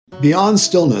Beyond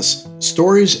Stillness,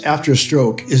 Stories After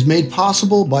Stroke is made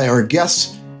possible by our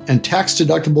guests and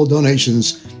tax-deductible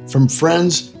donations from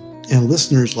friends and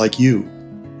listeners like you.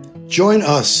 Join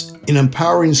us in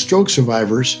empowering stroke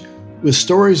survivors with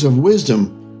stories of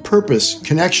wisdom, purpose,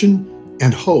 connection,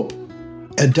 and hope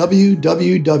at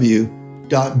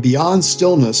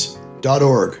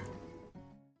www.beyondstillness.org.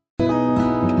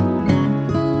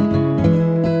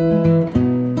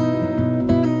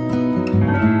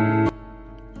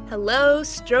 Hello,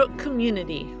 stroke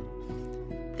community.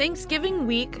 Thanksgiving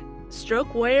week,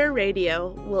 Stroke Warrior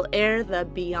Radio will air the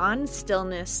Beyond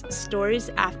Stillness Stories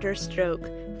After Stroke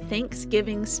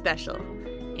Thanksgiving special,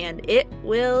 and it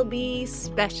will be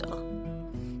special.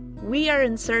 We are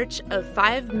in search of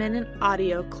 5-minute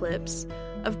audio clips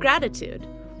of gratitude.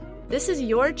 This is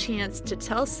your chance to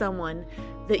tell someone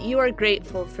that you are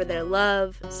grateful for their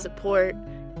love, support,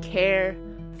 care,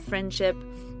 friendship,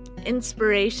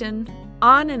 inspiration,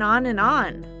 on and on and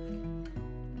on.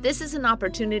 This is an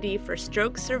opportunity for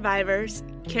stroke survivors,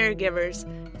 caregivers,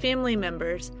 family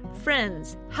members,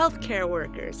 friends, healthcare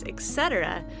workers,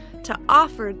 etc. to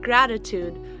offer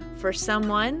gratitude for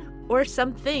someone or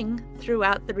something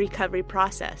throughout the recovery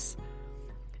process.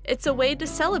 It's a way to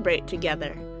celebrate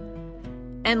together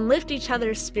and lift each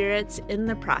other's spirits in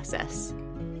the process.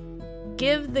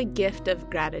 Give the gift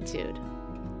of gratitude.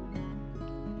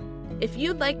 If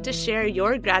you'd like to share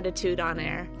your gratitude on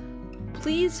air,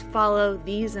 please follow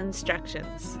these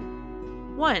instructions.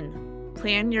 1.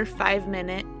 Plan your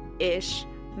 5-minute-ish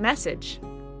message.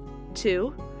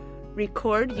 2.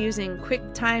 Record using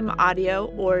QuickTime Audio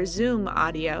or Zoom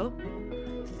Audio.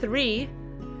 3.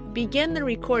 Begin the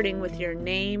recording with your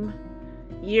name,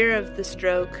 year of the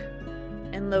stroke,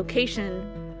 and location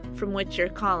from which you're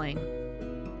calling.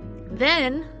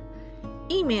 Then,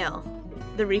 email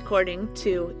the recording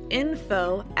to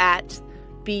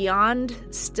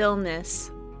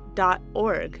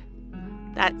info@beyondstillness.org.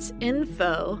 That's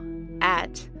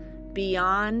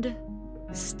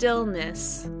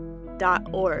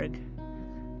info@beyondstillness.org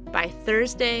by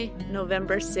Thursday,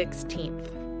 November 16th.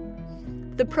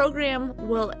 The program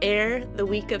will air the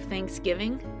week of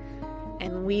Thanksgiving,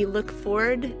 and we look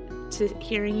forward to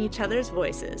hearing each other's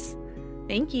voices.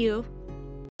 Thank you.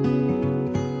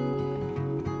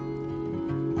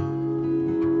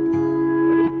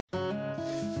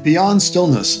 Beyond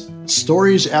Stillness,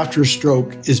 Stories After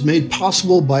Stroke is made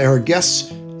possible by our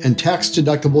guests and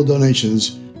tax-deductible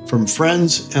donations from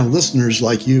friends and listeners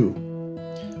like you.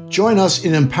 Join us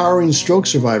in empowering stroke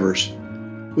survivors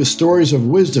with stories of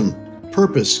wisdom,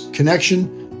 purpose, connection,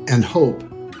 and hope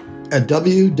at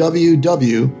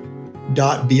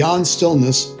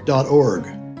www.beyondstillness.org.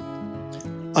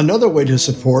 Another way to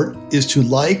support is to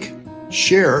like,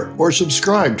 share, or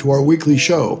subscribe to our weekly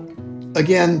show.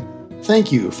 Again,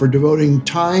 thank you for devoting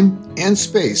time and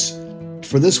space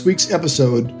for this week's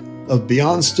episode of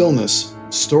Beyond Stillness,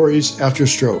 Stories After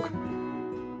Stroke.